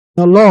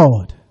the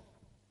Lord.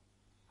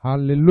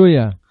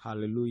 Hallelujah.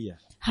 Hallelujah.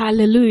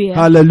 Hallelujah.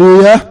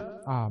 Hallelujah.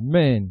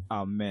 Amen.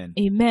 Amen.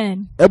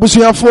 Amen.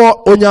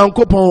 Ebusuafo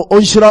onyankopon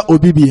onhyira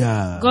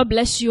obibia. God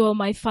bless you all,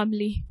 my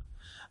family.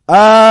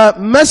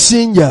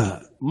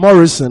 Messenger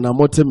Morrison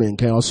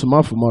amotemenkan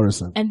osomafo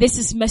Morrison. And this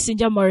is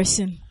Messenger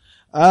Morrison.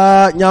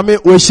 Nyame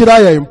ohyira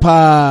yen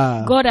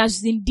pa. God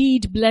has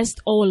indeed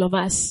blessed all of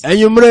us.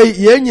 Enyumre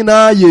yen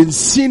nyina yen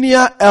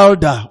senior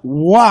elder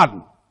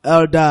one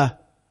elder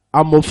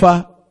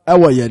amofa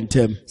ewo yen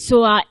tem.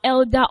 So our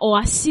elder or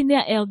our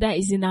senior elder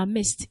is in our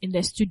midst in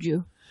the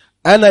studio.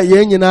 Ana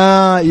yen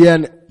nyina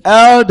yen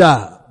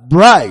elder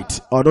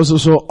Bright odoso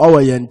so owo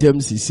yen tem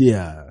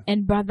sisia.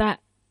 And brother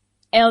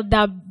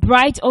Elder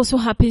Bright also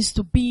happens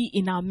to be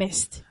in our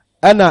midst.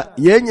 Ana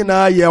yen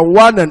nyina yen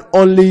one and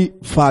only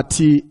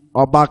Fati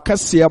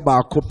Obakasia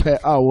ba kope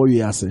a wo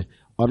wiase.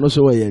 Ono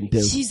so wo yen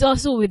tem. She's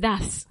also with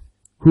us.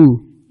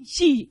 Who?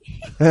 She.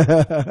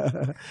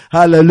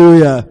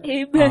 Hallelujah.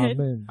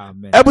 Amen.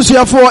 Amen.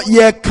 Ebusuafo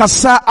ye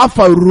kasa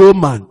afa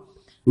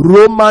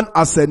Roman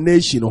as a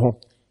nation ho.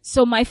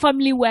 So my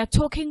family, we're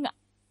talking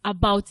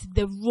about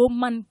the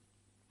Roman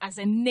as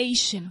a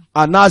nation.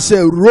 And I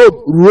say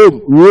Rome. We're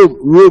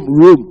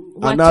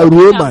And talking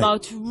Roman.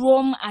 about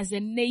Rome as a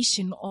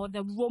nation or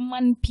the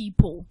Roman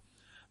people.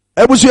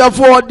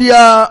 Ebusuafo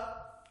dia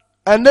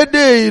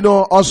anede you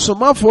know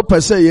osomafo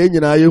pese ye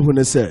nyina ye hu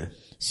ne say.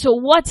 So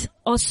what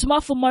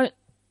Osmafo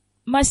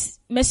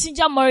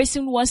Messenger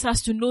Morrison wants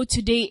us to know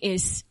today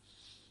is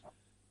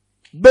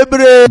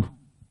Bebre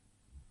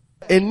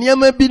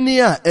enyama bi ni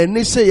a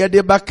eni se ye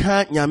de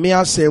baka nyame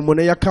asem mu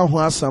ne yaka ho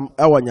asam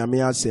ewo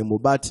nyame asem mu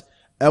but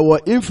ewo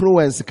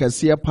influence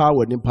kase pa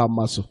wo nipa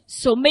maso.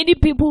 so many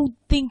people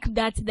think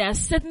that there are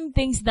certain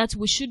things that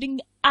we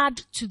shouldn't add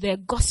to the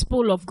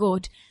gospel of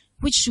God,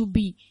 which should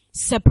be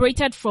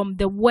separated from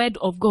the word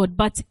of God.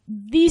 But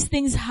these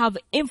things have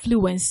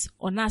influence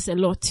on us a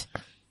lot.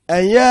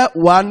 And yeah,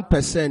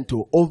 1%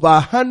 to over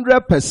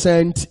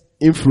 100%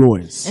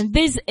 influence. And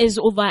this is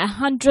over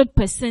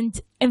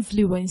 100%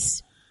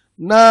 influence.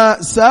 Na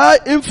sa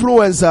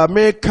influencer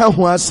me ka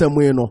ho asem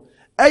no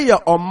eye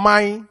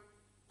oman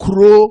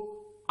kro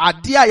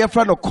ade a ye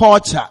fra no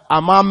culture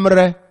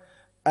amamre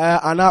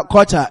ana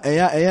culture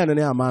eya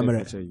ne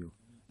amamre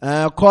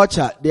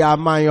culture the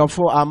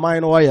amanyofo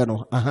aman no ye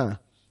no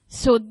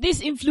So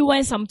this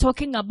influence I'm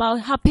talking about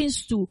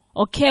happens to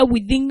occur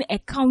within a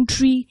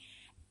country,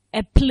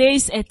 a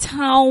place, a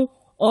town,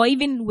 or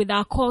even with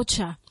our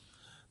culture.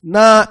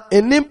 na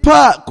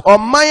enimpa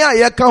oman a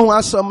ye ka ho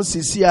asem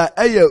sisi a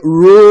eye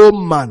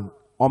Roman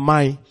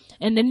oman.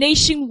 And the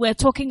nation we're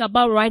talking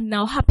about right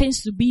now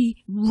happens to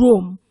be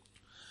Rome.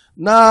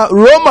 Na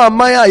Roma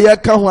man a ye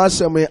ka ho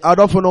asem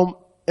adofo no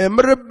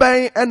emre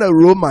ben na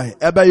Roman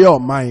ebe ye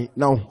oman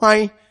na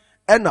hwan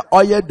na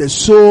oye the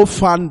sole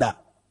founder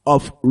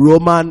of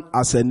Roman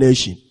as a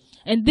nation.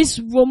 And this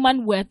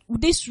Rome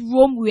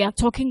we are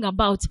talking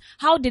about,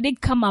 how did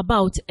it come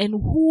about and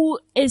who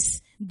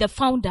is the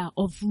founder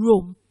of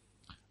Rome?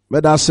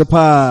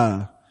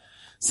 Medasepa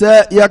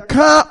se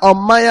yaka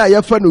oman a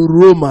ye fa no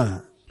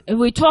Roma And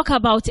we talk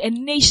about a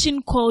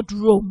nation called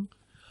Rome.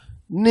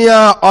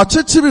 nia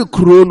ochechiri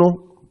kuro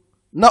no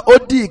na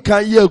odi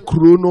kan ye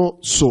kuro no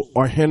so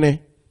ohene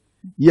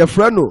ye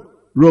fra no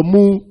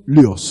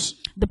Romulus.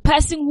 The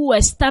person who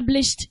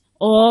established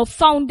or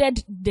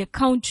founded the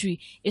country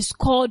is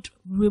called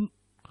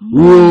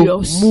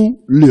Romulus.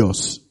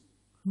 Romulus.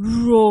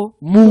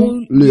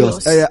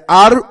 Romulus.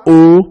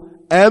 R-O-M-U-L-U-S.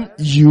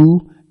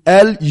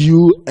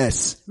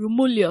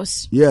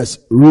 Romulus. Yes,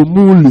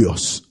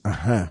 Romulus.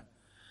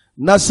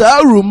 Na sa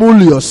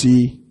Romulus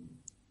yi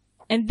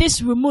And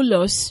this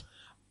Romulus,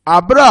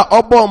 abra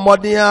obo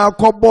modern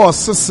akobo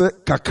sese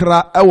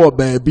kakra ewo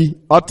baabi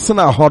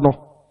otena ho no.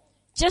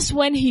 just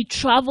when he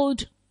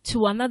traveled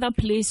to another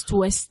place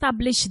to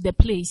establish the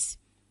place,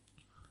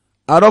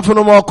 Adofo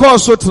mo ko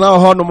so tena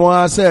ho no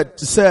mo say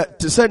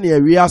ne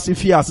awiase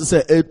fiase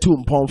say etu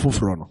mpon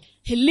foforo no.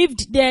 he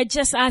lived there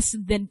just as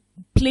the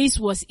place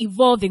was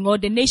evolving or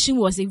the nation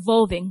was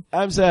evolving.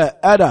 I'm say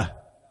Ada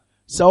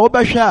so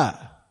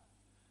obehwa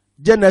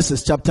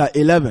Genesis chapter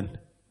 11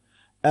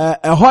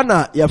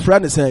 ehona your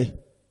friend say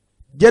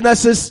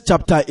Genesis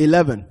chapter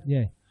 11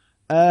 Yeah.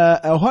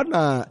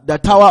 ehona the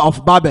Tower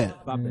of Babel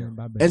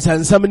and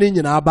something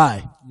nyina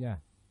bai. Yeah.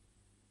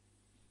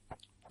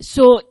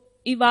 So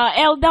if our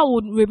elder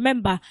would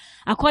remember,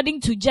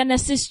 according to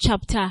Genesis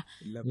chapter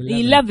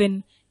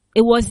 11,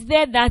 it was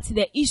there that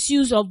the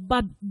issues of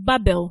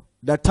Babel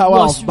The Tower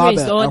was of Babel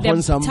raised, or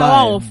the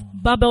Tower of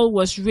Babel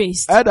was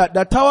raised.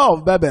 the Tower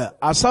of Babel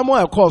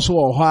asamoa course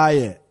wo ho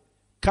aye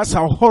kasa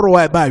horo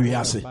e ba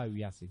wiase.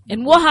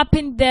 And what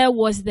happened there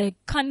was the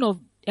kind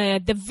of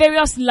the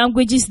various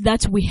languages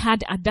that we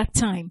had at that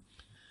time.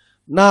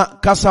 Na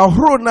kasa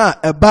horo na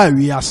e ba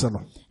wiase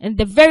no. And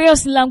the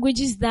various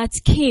languages that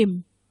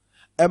came.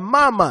 E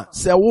mama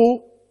se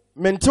wo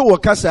mente wo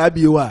kasa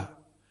abiwa.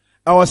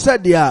 E wo se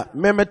dia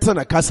memete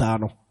na kasa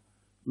no.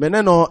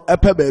 mene no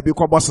epe baby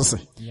kwa bosese.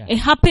 It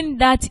happened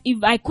that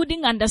if I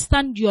couldn't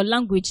understand your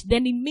language,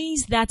 then it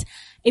meant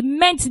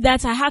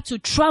that I had to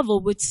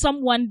travel with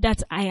someone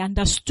that I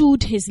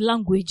understood his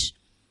language.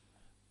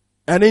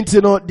 And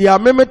into no, the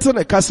amemete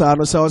ne kasa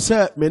no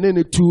se mene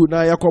ne tu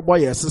na yakobo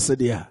yesese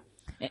dia.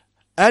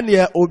 And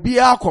ye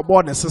obia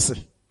akobo ne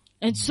sese.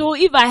 And so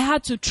if I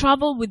had to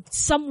travel with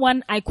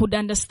someone I could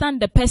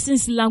understand the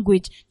person's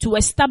language to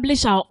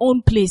establish our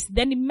own place,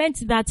 then it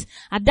meant that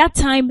at that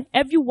time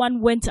everyone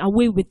went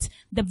away with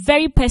the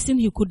very person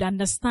who could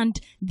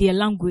understand their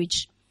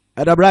language.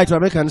 Ada bright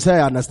American say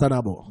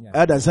understandable.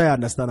 Ada say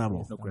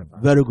understandable.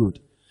 Very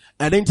good.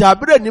 And into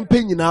abere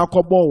nimpe nyina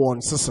akobo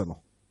won sese no.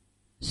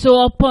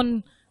 So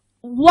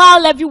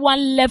while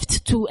everyone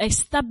left to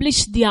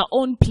establish their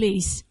own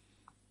place,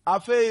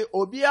 Afe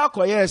obia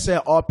akoye say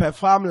ope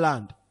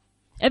farmland.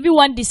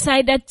 Everyone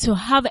decided to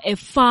have a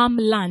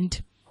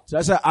farmland.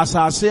 Just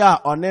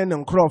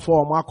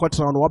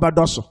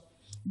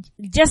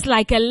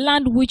like a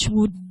land which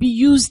would be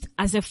used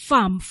as a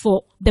farm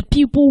for the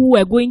people who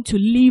were going to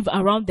live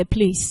around the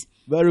place.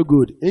 Very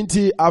good. And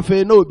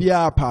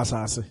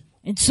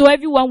so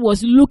everyone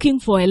was looking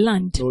for a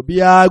land. And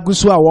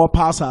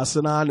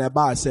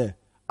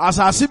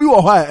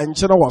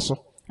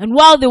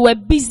while they were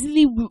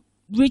busily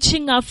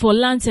reaching out for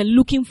lands and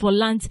looking for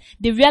lands,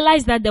 they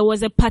realized that there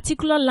was a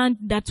particular land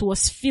that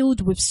was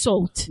filled with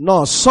salt.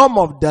 No, some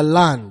of the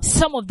lands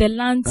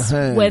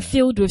were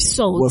filled with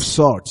salt. With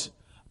salt.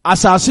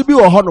 Asasibi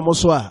ohono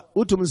so a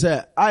utum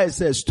say I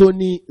say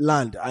stony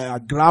land,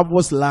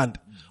 gravous land.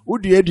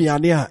 Udi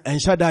eduane a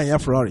enshada ya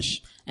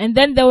flourish. And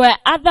then there were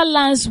other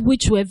lands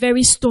which were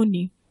very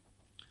stony.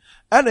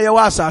 And ye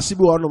wa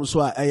asasibi ohono so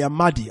a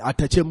muddy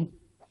atachem.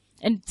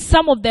 And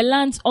some of the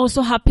lands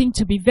also happened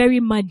to be very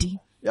muddy.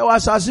 And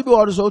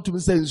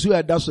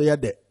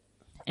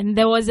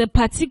there was a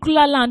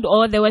particular land,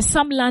 or there was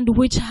some land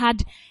which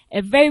had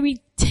a very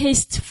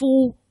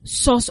tasteful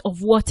source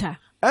of water.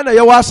 And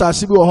there were some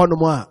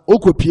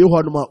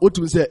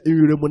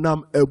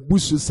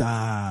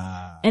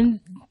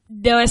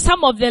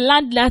of the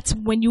land that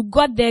when you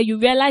got there, you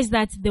realized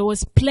that there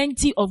was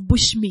plenty of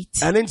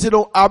bushmeat. And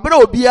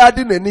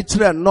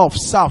north,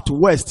 south,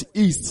 west,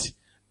 east.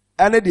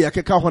 So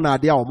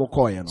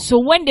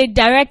when they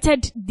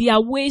directed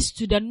their ways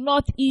to the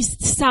north,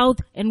 east,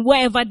 south, and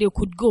wherever they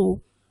could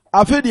go,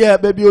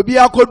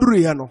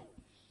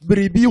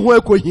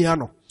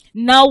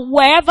 now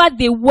wherever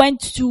they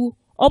went to,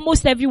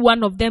 almost every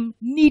one of them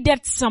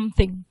needed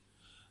something.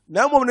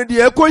 But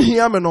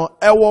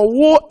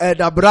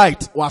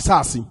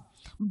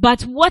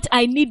what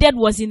I needed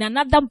was in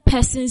another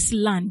person's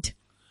land.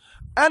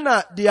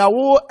 Anna the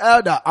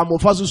elder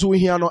amofasusu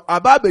hiano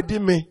ababedi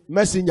me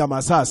messenger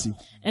masasi.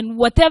 And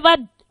whatever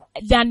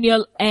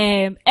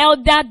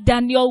elder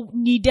Daniel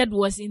needed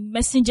was in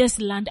messenger's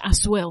land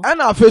as well.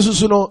 Anna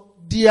fesusu no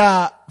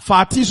dia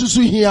fati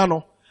susu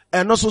hiano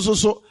eno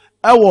so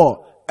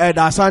ewo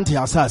elder Asante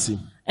asasi.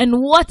 And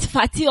what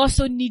Fati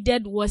also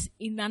needed was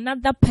in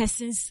another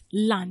person's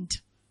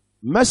land.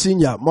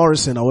 Messenger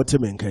Morrison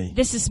awotemenkai.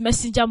 This is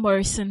Messenger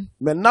Morrison.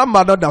 Me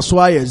number no that's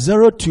why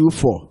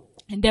 024.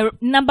 And the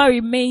number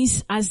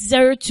remains as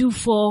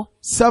 024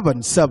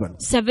 77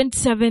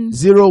 013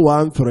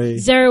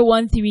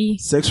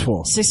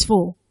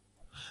 64.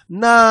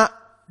 Na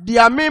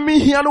dia meme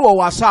hia no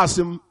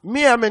wasasim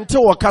me amente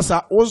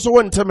wakasa ozo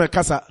wente me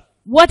kasa.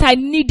 What I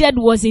needed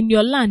was in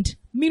your land.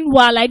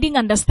 Meanwhile, I didn't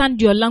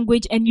understand your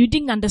language and you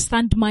didn't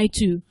understand mine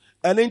too.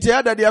 And in the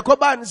other, the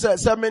Yakoban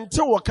says,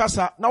 mente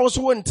wakasa na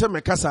ozo wente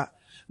me kasa.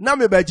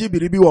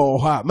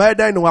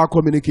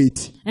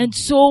 Communicate. And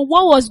so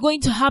what was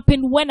going to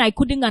happen when I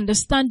couldn't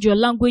understand your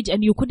language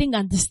and you couldn't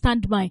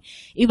understand mine?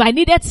 If I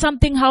needed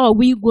something, how are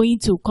we going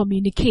to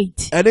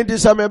communicate? And it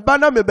is a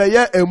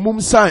mum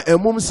sign,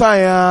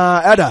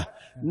 Ada.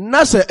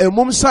 Nasa a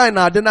mum sign,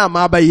 Adena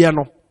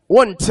Mabayano.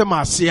 One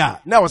Temasia.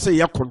 Now say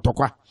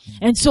Yakuntokwa.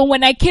 And so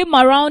when I came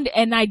around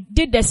and I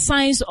did the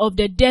signs of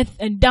the death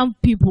and dumb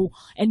people,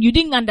 and you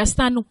didn't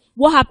understand,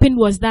 what happened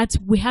was that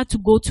we had to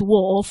go to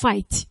war or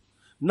fight.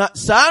 Na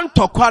san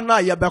tokwa na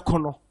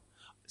yebekono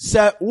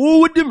se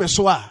wudi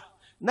mesoa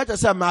na te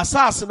se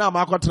masas na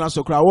makotena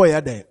sokra wo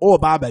ye den o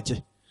ba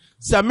abeje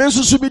se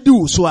mensusu bi di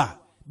uso a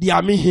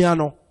dia mehia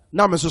no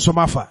na mensusu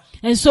mafa.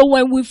 And so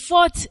when we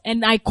fought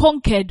and I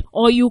conquered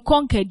or you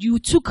conquered, you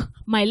took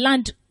my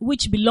land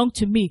which belonged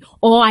to me,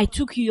 or I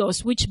took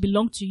yours which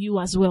belonged to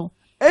you as well.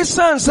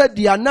 Esan se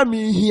dia na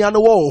mehia no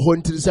wo ho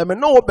ntiri se me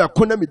no wo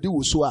beko na me di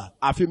uso a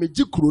afi me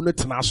gikuru no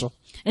tena so.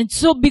 And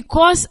so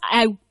because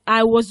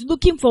I was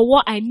looking for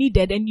what I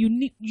needed and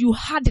you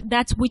had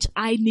that which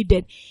I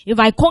needed. If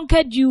I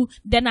conquered you,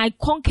 then I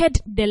conquered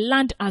the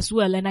land as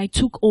well and I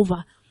took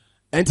over.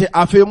 And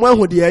afi mo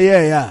hu de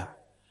ya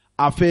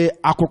afi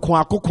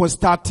akokon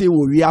started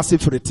wo wiase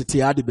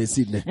fretete ade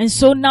besi. And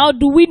so now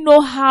do we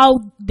know how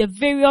the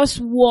various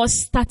wars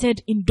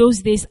started in those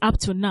days up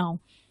to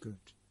now? Good.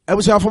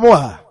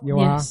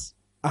 Yes.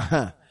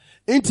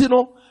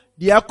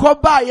 The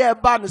akoba ye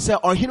ba no say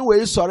ohin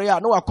we sori a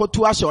no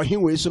akotu ase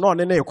ohin we so no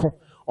ne ko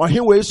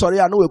ɔhen wei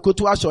sɔre a na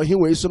wɔkotu ahyɛ ɔhen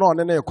wei so na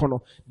ɔne ne kɔ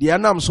no deɛ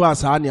ɛnam so a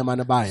saa nneɛma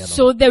no baeɛ no.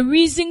 So the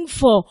reason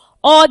for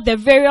all the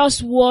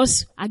various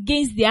wars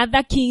against the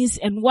other kings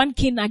and one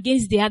king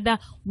against the other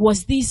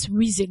was this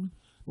reason.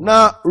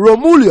 Na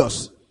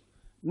Romulus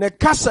ne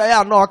kasa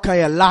ya na ɔka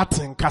yɛ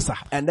Latin kasa,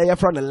 and they are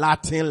from the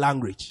Latin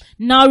language.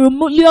 Now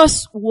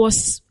Romulus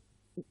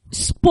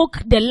spoke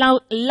the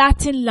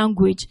Latin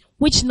language,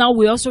 which now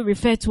we also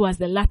refer to as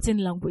the Latin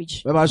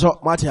language. Bɛba so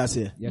mate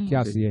aseɛ. Yɛte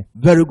aseɛ.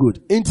 Very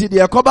good. Inti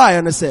deɛ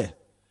ɛkɔbaeɛ no sɛ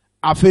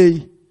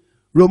afei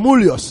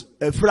Romulus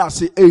efiri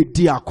ase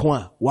edi ako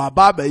a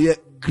waba abɛyɛ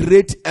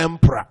great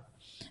emperor.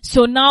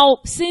 So now,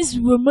 since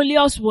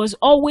Romulus was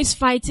always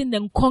fighting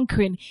and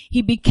conquering,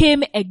 he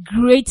became a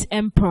great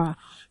emperor.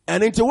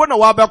 And into one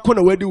wabɛko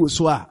na wadi wo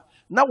so a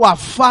na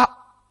wafa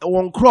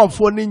wɔn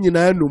nkurɔfoɔ ne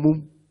nyinaa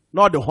nomum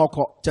na ɔde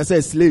hɔkɔ kyɛ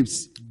sɛ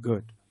slaves.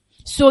 Good.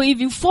 So if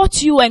he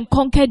fought you and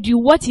conquered you,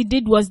 what he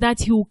did was that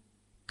he would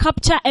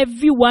capture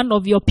every one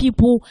of your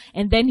people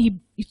and then he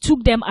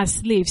took them as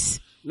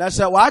slaves. Na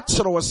sɛ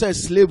wakyerɛ wɔ sɛ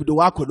slave de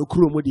wakɔ no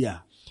kurom di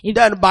a, If-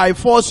 then by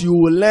force you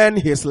will learn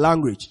his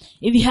language.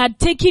 If he had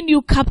taken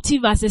you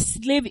captive as a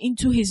slave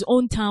into his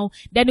own town,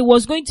 then it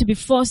was going to be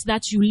forced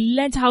that you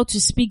learned how to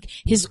speak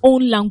his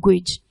own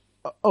language.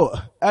 Oh,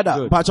 Eda,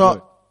 Good, Pacho,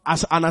 good.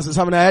 as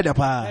anasesam na Eda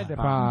pa. Ɛde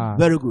paa.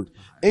 Very good.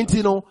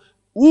 Enti no,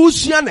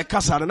 usua ne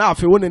kasa no na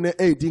afei wo ne ne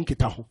edi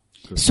nkita ho.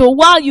 So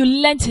while you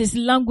learnt his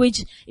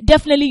language,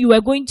 definitely you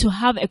were going to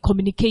have a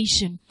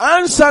communication.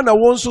 Ansa na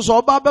wo nso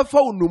so ɔba bɛfa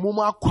wo nomum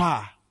akɔ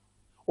a,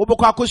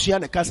 wobɛkɔ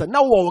akɔsua ne kasa na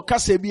wɔ wo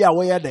kasa bi a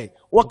wɔyɛ dɛ,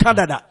 wɔka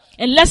dada.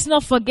 And let's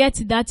not forget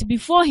that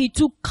before he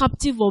took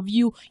captive of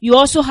you, you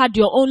also had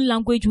your own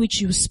language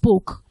which you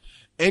spoke.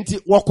 Enti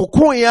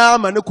wɔkoko ya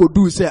ma ne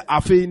koduu sɛ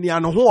afei nia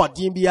no ho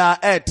ɔden bia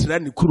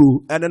ɛɛtrɛ ne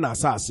kuro ɛne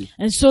n'asase.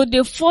 And so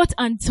they fought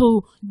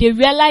until they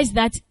realized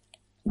that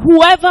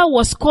whoever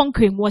was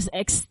conquering was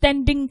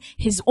extending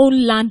his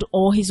own land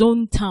or his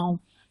own town.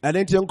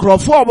 Ɛne nti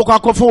nkurɔfoɔ a wɔbɛkɔ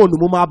akɔfa wɔn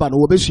nomum aba no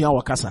wɔbɛsua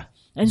wɔ kasa.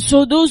 And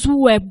so those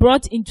who were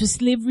brought into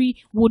slavery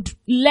would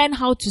learn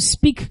how to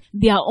speak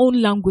their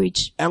own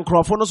language.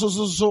 Nkurɔfoɔ no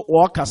so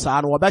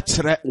wɔkasa no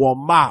wɔbɛkyerɛ wɔn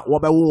mma a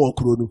wɔbɛwo wɔ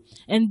kuro no.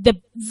 And the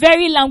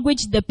very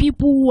language the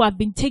people who have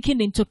been taken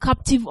into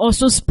captive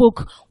also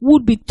spoke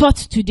would be taught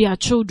to their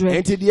children.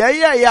 Enti deɛ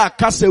ɛyɛ a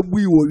kasa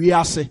bui wɔ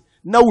wiase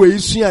na wei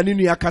sua ne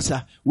nua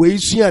kasa, wei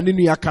sua ne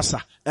nua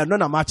kasa. Ɛno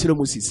na makyerɛ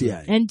mu sisi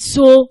a. And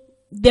so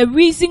the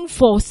reason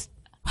for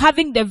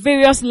having the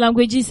various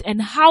languages and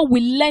how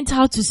we learned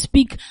how to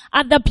speak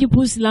other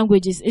people's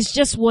languages is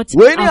just what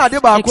Wei ni I've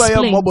ade baako a ɛyɛ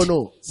explained. mmɔbɔ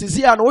no.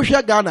 Sisi a no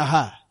wohwɛ Ghana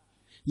ha.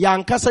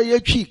 Yɛankasa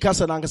yɛtwi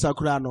kasa nankasa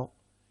koraa no.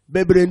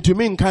 Bebree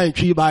ntumi nka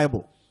ntwi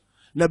Bible.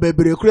 Na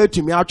bebree koraa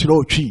tumi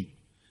atwerɛ otwi.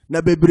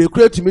 Na bebree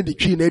koraa tumi de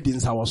twi na edi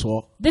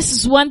nsawɔsoɔ. This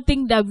is one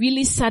thing that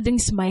really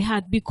saddens my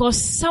heart because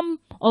some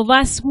of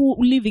us who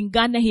live in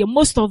Ghana here,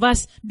 most of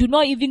us do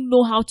not even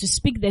know how to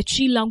speak the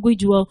Twi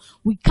language well.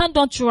 We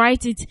cannot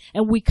write it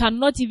and we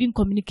cannot even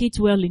communicate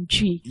well in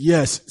Twi.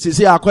 Yes,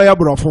 sisi akɔyɛ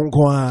borɔfo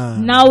nko a.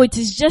 Now it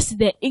is just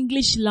the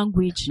English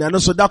language. Na no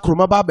so da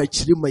kuroma ba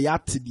abɛkyerɛ mu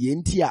yɛate deɛ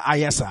nti a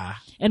ayɛ saa.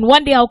 And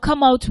one day I'll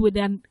come out with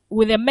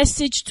a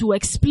message to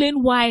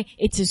explain why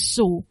it is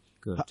so.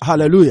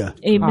 Hallelujah.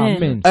 Amen.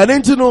 Amen. Ɛno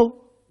nti no,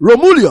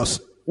 Romulus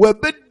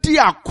wɔbɛdi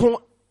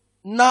ako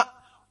na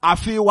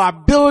afei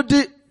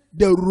wabuild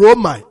the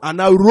Roman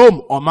ana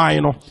Rome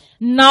ɔman no.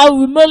 Now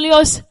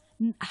Romulus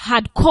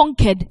had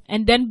conquered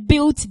and then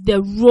built the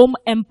Rome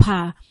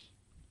Empire.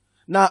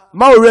 Na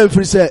ma wɔrɛ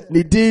mfiri sɛ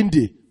ne din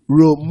de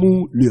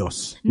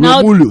Romulus.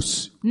 Now-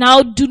 Romulus.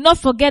 Now do not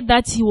forget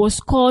that he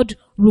was called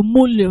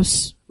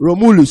Romulus.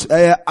 Romulus.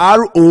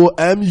 Romulus.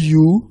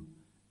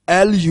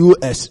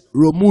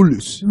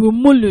 Romulus.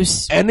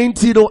 Romulus. Ɛno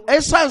nti no,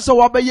 ɛsan sɛ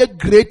wabɛyɛ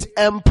great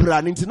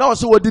emperor no nti na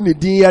ɔsɛ wɔde ne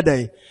din yɛ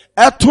dɛn.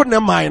 Ɛto ne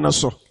man no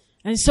so.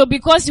 And so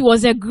because he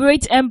was a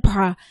great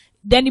emperor,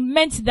 then it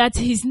meant that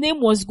his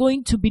name was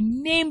going to be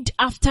named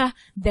after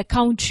the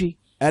country.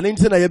 Ɛno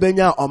nti na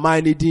yɛbɛnya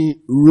ɔman ne din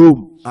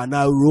Rome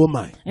ana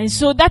Roman. And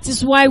so that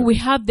is why we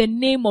have the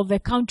name of the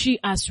country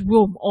as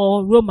Rome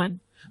or Roman.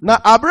 Na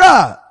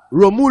abra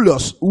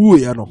Romulus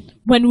wuiɛ no.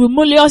 When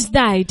Romulus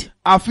died,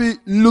 Afi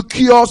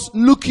Lucius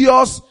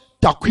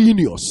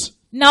Tarquinius.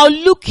 now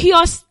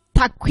Lucius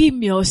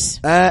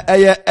Tarquinius,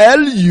 Lucius.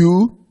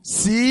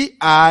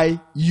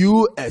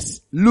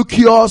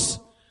 Lucius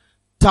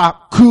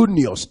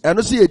Tarquinius. And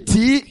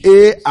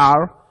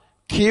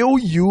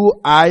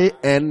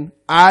you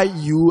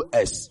see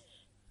Tarquinius.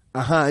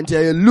 And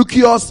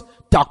Lucius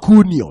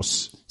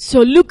Tarquinius. so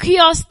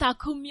Lucius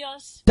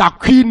Tarquinius.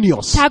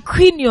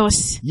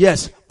 Tarquinius,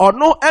 Yes. Or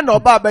no, and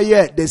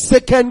Obaba, the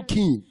second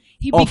king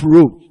he, of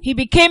Rome. he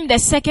became the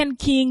second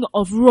king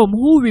of Rome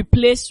who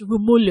replaced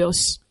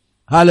Romulus.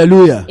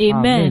 Hallelujah.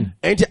 Amen.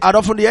 And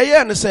adofo de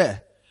ye ne say,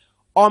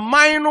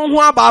 ɔman no ho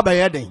aba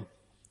abɛyɛ den.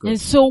 And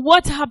so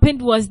what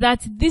happened was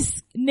that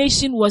this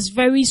nation was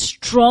very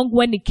strong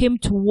when it came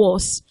to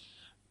wars.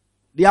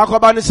 De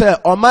akɔba ne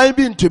sɛ ɔman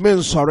bi ntumi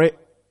nsɔre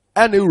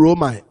any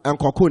Roman and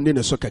Kokun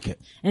ne so keke.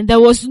 And there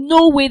was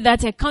no way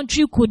that a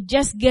country could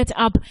just get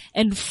up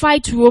and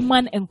fight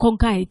Roman and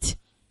conquer it.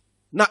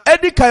 Na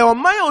edi kai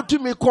oman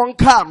otumi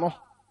konka no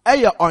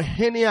eye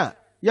ohene a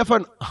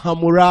yefan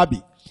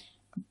Hammurabi.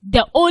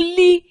 The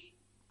only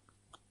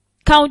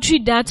country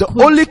that The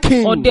could, only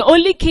king. or the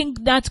only king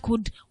that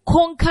could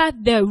conquer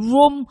the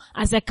Rome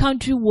as a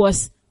country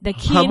was the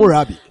king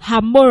Hammurabi.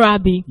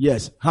 Hammurabi.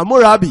 Yes,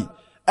 Hammurabi.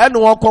 And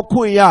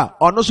wakokun ya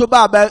ono so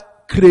ba be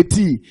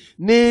kreti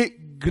ni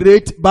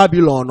Great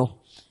Babylon no.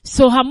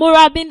 So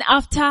Hammurabi,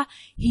 after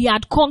he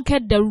had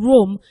conquered the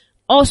Rome,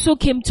 also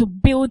came to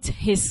build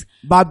his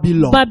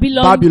Babylon.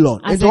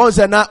 as And the one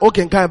say na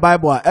okay kind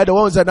Bible. And the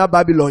one say na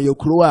Babylon you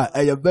kuro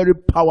a very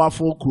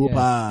powerful kuro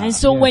pa. And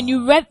so when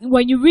you read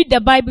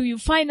the Bible, you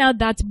find out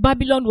that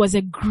Babylon was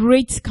a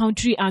great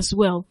country as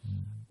well.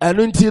 And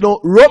until no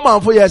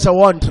Roman for years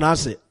one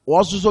tenase.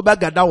 Was so be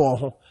gada wo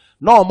ho.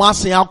 Na o ma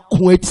sen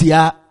akon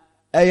atia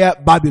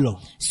Babylon.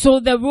 So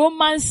the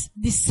Romans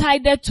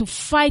decided to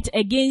fight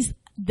against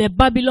the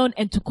Babylon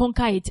and to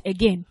conquer it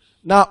again.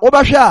 Now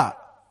obahwa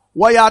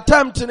why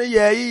attempt ne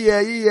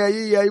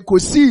ye ko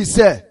see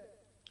say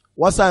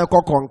wasan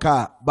ko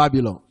conquer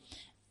Babylon.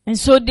 And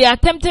so they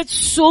attempted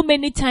so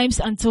many times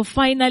until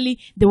finally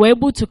they were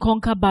able to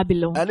conquer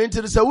Babylon. And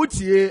into the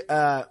wutie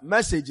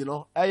message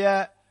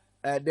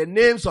the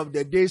names of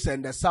the days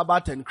and the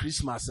Sabbath and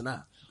Christmas na.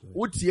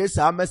 Wutie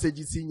sa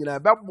message si nyina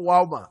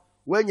beboa ma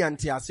when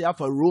yantiase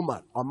for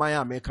Roman or my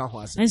American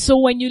horse. And so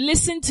when you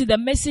listen to the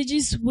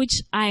messages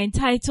which are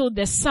entitled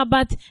the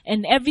Sabbath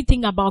and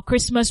everything about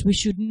Christmas we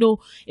should know,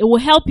 it will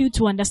help you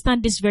to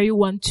understand this very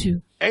one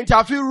too. And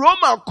if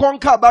Roman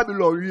conquer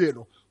Babylon, you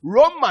know,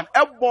 Roman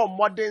ebon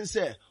modern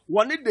say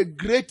one the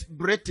Great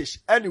British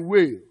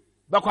anyway.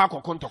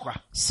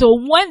 So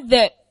when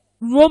the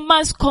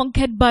Romans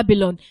conquered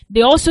Babylon,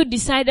 they also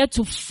decided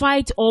to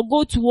fight or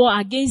go to war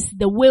against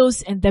the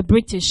Wales and the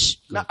British.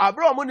 Now,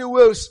 Abraham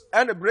Wales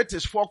and the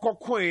British for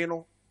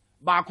Coquino,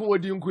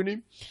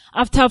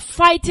 after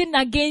fighting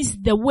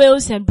against the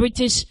Wales and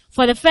British,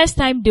 for the first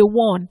time they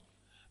won.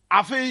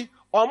 Afi,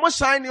 almost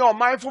signing your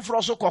mindful for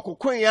also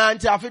Coquino,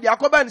 and Afi, the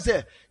Akoban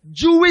say,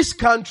 Jewish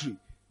country,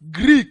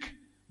 Greek,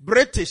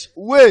 British,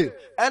 Wales,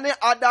 any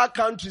other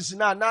countries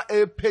na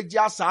a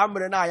peja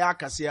samre na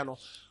yakasiano.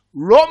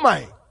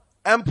 Roman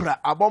Emperor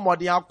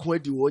abomodi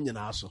akwedi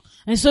wonyina so.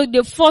 And so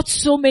they fought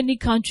so many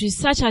countries,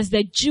 such as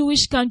the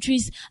Jewish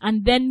countries,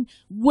 and then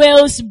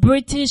Wales,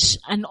 British,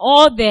 and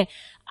all the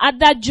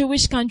other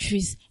Jewish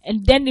countries.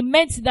 And then it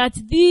meant that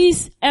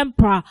this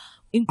emperor,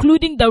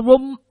 including the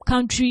Rome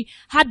country,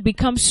 had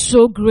become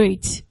so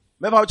great.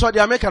 So I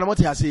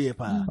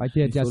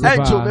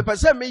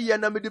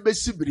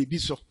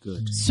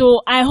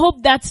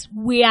hope that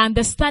we are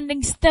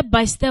understanding step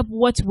by step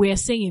what we are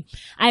saying.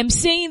 I am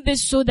saying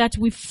this so that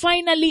we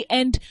finally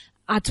end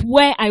at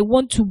where I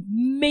want to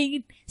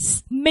make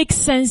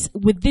sense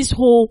with this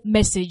whole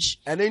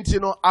message. And then, you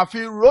know, I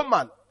feel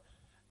Roman.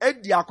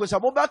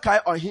 Alexander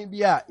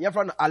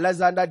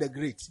the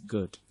Great.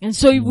 Good. And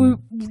so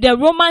the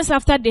Romans,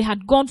 after they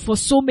had gone for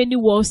so many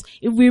wars,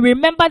 if we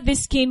remember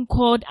this king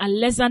called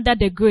Alexander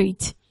the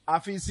Great.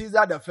 After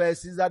Caesar the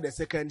first, Caesar the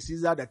second,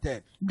 Caesar the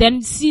third.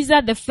 Then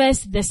Caesar the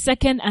first, the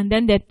second, and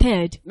then the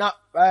third. Now,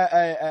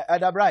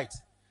 Ada Bright.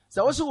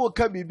 So also will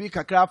come be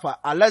kakra for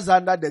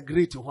Alexander the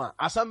Great one.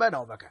 Asamba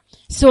na obaka.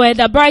 So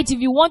Ada Bright,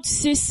 if you want to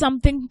say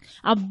something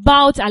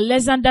about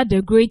Alexander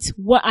the Great,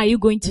 what are you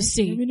going to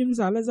say?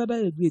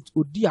 Alexander the Great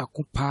odi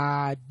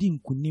akopa di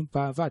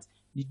nkunimpa. In fact,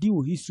 the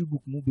deal history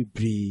book mu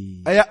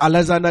bebre.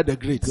 Alexander the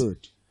Great.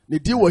 Good. The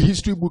deal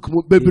history book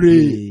mu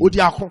bebre. Odi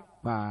akon.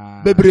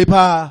 Bebre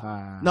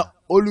pa. Na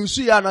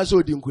olusu ya na so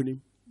odi nkunim.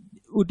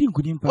 Odi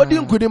nkunimpa. Odi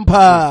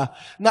nkunimpa.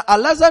 Na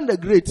Alexander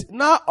the Great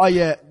na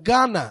oye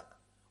Ghana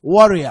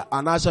warrior,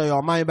 and answer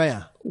your mind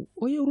by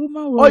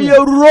Roman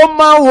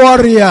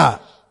warrior.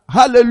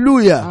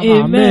 Hallelujah.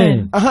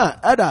 Amen.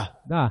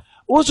 Ada.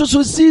 Also,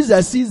 so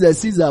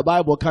Caesar,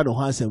 Bible kind of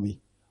answer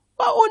me.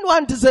 But one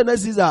want to say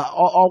Caesar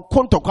or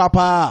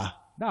Kontokapa.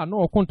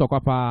 No,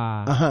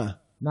 Kontokapa.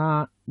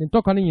 Na,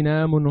 Nintokani in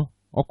Amuno,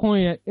 or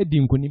Konya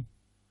Edinkunim.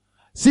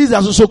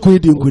 Caesar so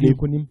quid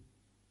in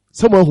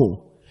someone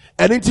who.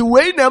 And into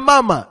way na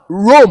mama,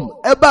 Rome,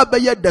 ever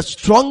be the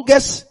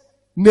strongest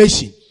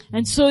nation.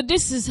 And so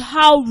this is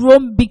how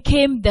Rome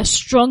became the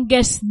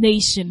strongest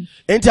nation.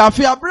 And if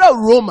you are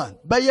Roman,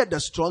 by the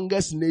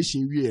strongest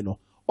nation, you know,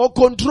 or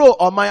control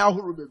or my.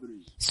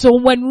 So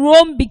when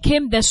Rome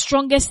became the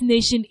strongest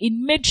nation, it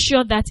made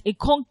sure that it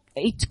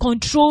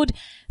controlled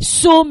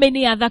so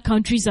many other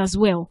countries as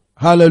well.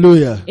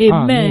 Hallelujah.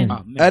 Amen.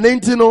 And then,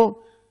 you know,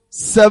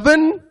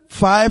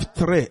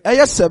 753,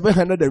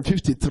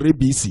 753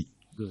 BC.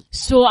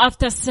 So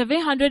after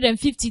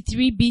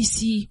 753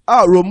 BC,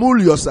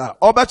 Romulus,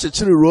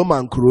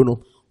 Roman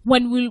chrono.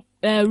 When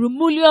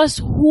Romulus,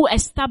 who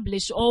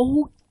established or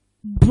who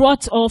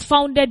brought or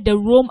founded the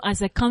Rome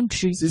as a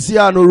country.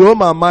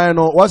 Roma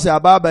minor was a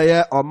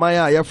baba or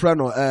Maya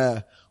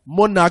Yefrano,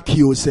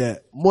 monarchy, say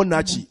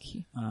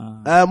monarchy.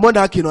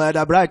 Monarchy no had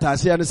a bright, I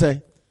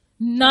say.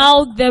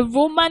 Now the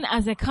Roman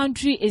as a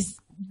country is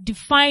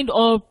defined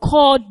or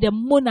called the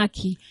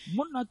monarchy.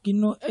 Monarchy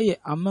no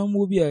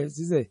amamwo bi a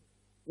say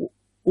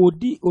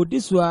odi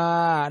so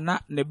na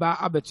ne ba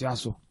abetua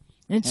so.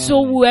 And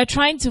so we are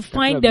trying to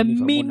find the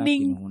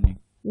meaning.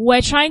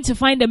 We're trying to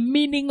find the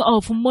meaning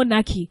of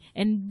monarchy,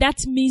 and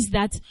that means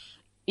that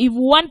if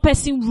one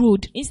person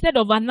ruled, instead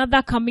of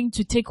another coming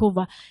to take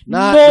over,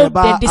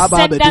 the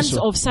descendants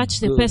of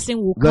such the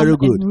person will come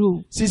and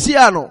rule.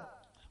 Sisiano,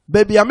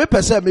 baby, I may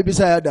perceive maybe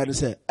say that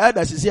say,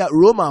 Sisia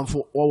Roman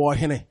for or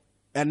hene,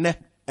 and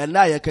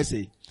now you can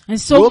say. And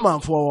so,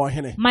 Roman for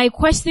hene. My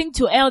question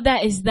to Elder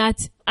is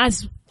that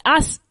as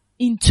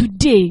in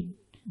today,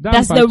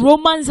 does the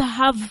Romans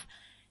have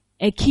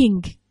a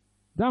king?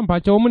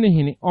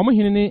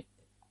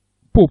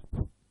 Pope.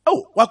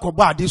 Oh, what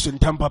about this in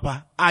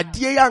Tampapa? I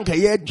dear young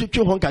ye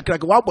chichu honka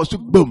crack, what was to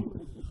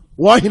boom?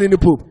 Walking in the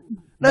poop.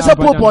 That's a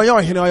pope or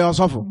your hino your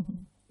sofa.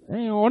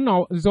 Oh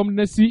no,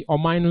 Zomnesi or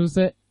mine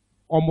say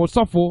almost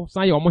suffer,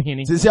 say your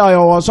mohini. Since I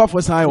was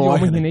sofa sign or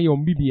mohini, your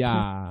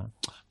bibia.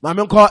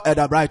 Mamma call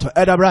Edda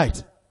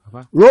Bright.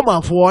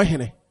 Roman for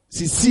hene.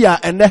 Sisia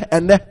and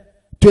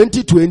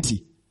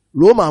 2020.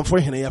 Roman for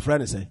hene, your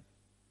friend say.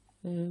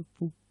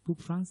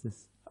 Pope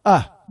Francis.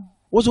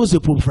 What was the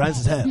Pope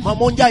Francis? My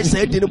monja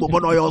said, didn't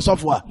know your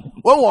software.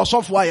 What was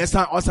software? Yes,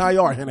 I was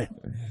your hene.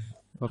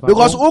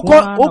 Because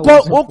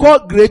Oko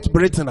Great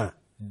Britain.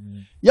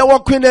 You were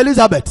Queen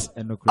Elizabeth.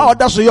 Oh,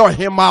 that's your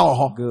him.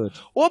 Good.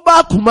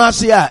 Oba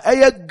Kumasia,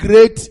 a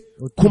great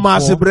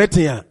Kumasi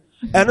Britain.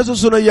 And also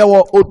soon you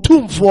were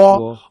Otum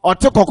for or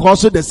Toko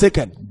the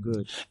second.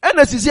 Good. And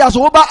as you see, as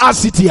Oba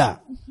Asitia.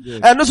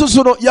 And also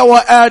soon you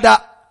were Elder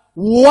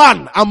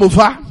one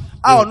Amufa.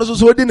 Our no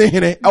so didn't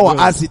hear our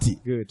acity.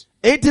 Good.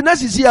 18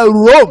 is here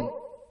Rome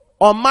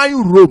or my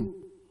Rome.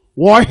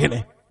 War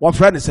hene. What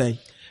friend is saying?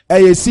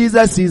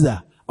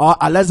 Caesar or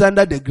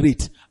Alexander the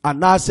Great, and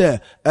now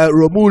say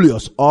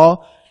Romulus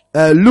or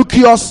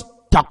Lucius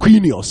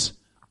Tarquinius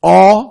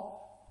or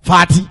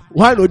Fati.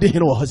 Why no they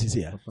hear what is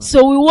here?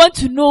 So we want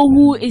to know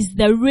who is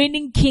the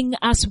reigning king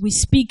as we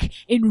speak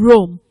in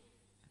Rome.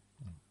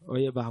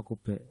 He's just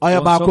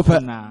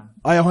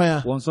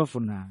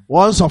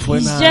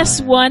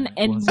one,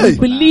 and we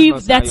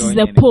believe that is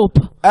the Pope.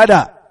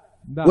 Ada,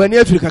 when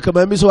Africa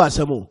come so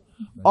asemo,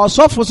 or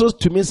so for so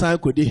to me sign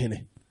could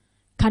hene.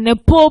 Can a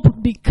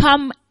Pope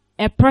become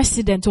a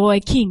president or a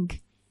king?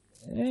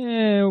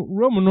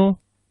 Romuno,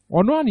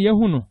 or no,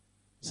 Yahuno.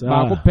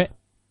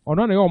 Or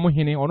no,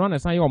 mohini, or no,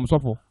 sign your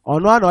sofo. Or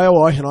no,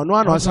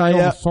 or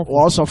sign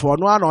also for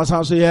no one or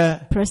something.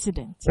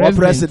 President.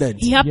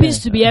 He happens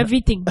to be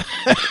everything.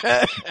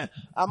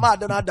 I'm not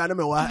done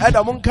Danamewa.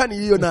 Edamon can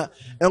you na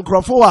and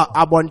Crawford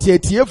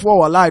Abontier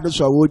for a line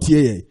so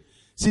wotie.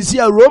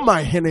 Sisia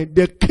Roman hene,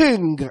 the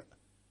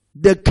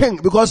king,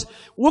 because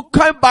what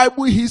kind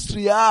Bible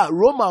history are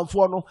Roman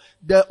for no,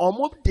 the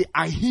almost the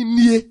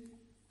ahinie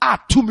are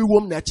to me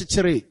woman at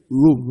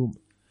Rome.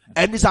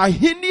 And it's a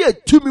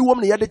hinia to me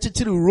woman the other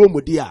chichiri Rome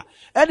dear.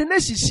 And the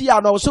next you see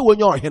and also when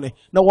you're hene,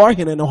 no war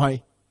hene no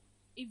high.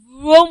 If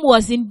Rome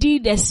was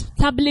indeed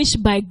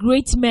established by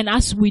great men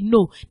as we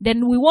know,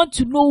 then we want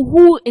to know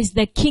who is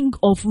the king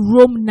of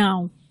Rome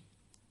now.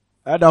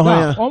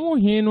 Pope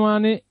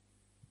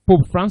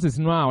Francis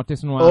no.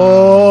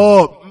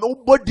 Oh,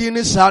 nobody in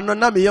his son no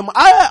me.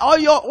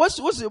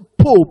 What's a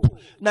pope?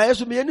 Now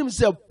yes me him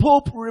say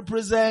pope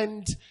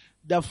represent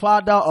the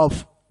father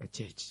of a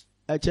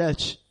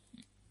church.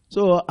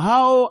 So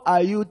how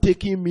are you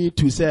taking me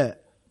to say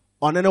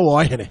on any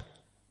war?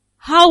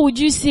 How would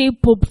you say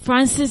Pope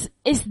Francis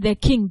is the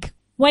king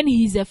when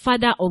he is a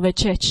father of a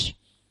church?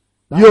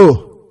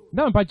 Yo.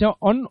 Then pacha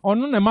on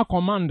nema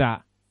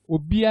commander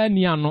obia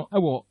ni ano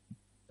ewo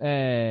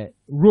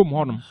Rome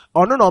honum.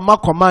 Ono no ma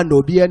commander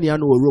obia ni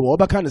ano Rome.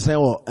 Obaka ne say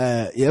wo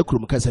ye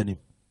krum kasa nim.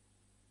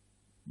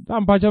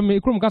 Dan pacha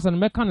me krum kasa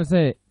me kan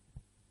say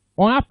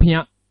on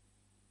apia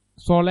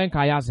so len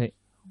kaya se.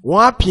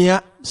 One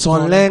pia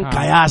son len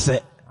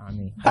kayase.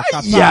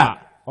 Yeah.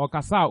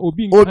 Okasa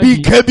obi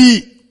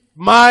kebi.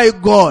 My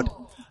God.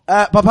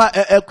 Papa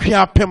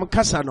ekwapem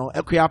kasa no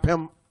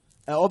ekwapem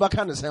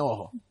obaka ne say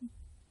wo.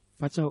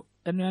 Pacha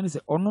enu ya ne say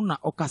ono na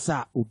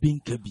okasa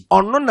obi kebi.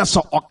 Ono na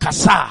so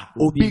okasa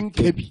obi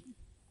kebi.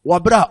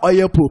 Wabra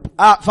oye pope.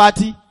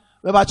 Fati.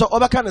 Me bacho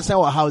obaka ne say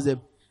wo house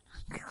them.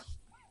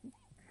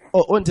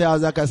 Oh, onte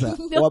house kasa.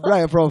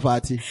 Wabra from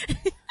Fati.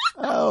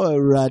 Oh,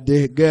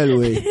 rade girl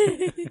way.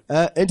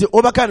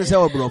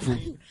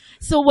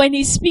 So when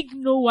he speaks,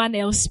 no one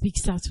else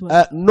speaks as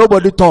well.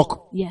 Nobody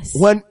talk. Yes.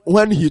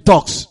 When he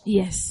talks.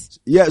 Yes.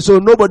 Yeah. So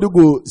nobody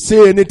go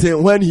say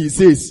anything when he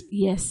says.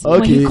 Yes. Okay.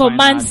 When he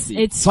commands,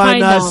 it's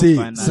final. Say,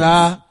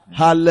 sir,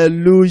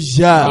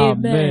 hallelujah.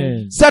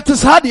 Amen.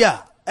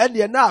 Satisfadia. And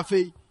the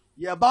nafe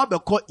ye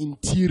babeko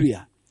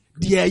interior.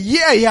 The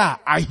yeah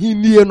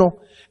ahini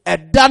no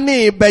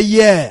edane be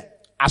ye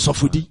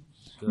asofudi.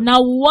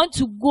 Now we want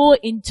to go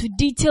into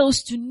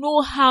details to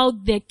know how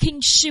the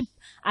kingship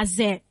as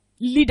a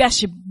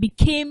leadership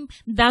became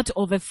that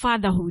of a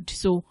fatherhood.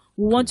 So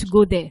we want to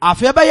go there.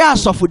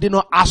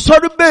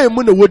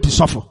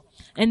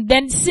 And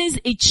then since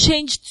it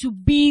changed to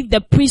be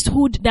the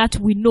priesthood that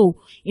we know,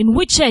 in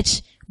which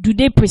church do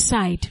they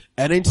preside?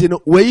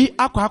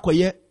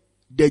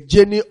 The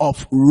journey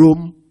of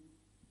Rome,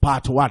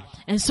 part 1.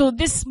 And so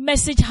this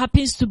message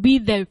happens to be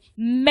the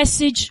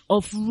message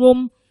of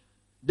Rome.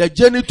 The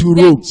journey to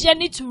Rome. The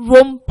journey to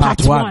Rome,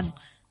 part 1.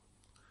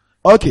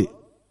 Okay.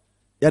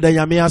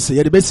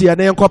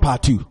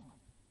 Part 2.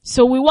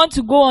 So we want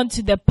to go on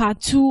to the part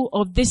 2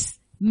 of this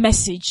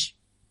message.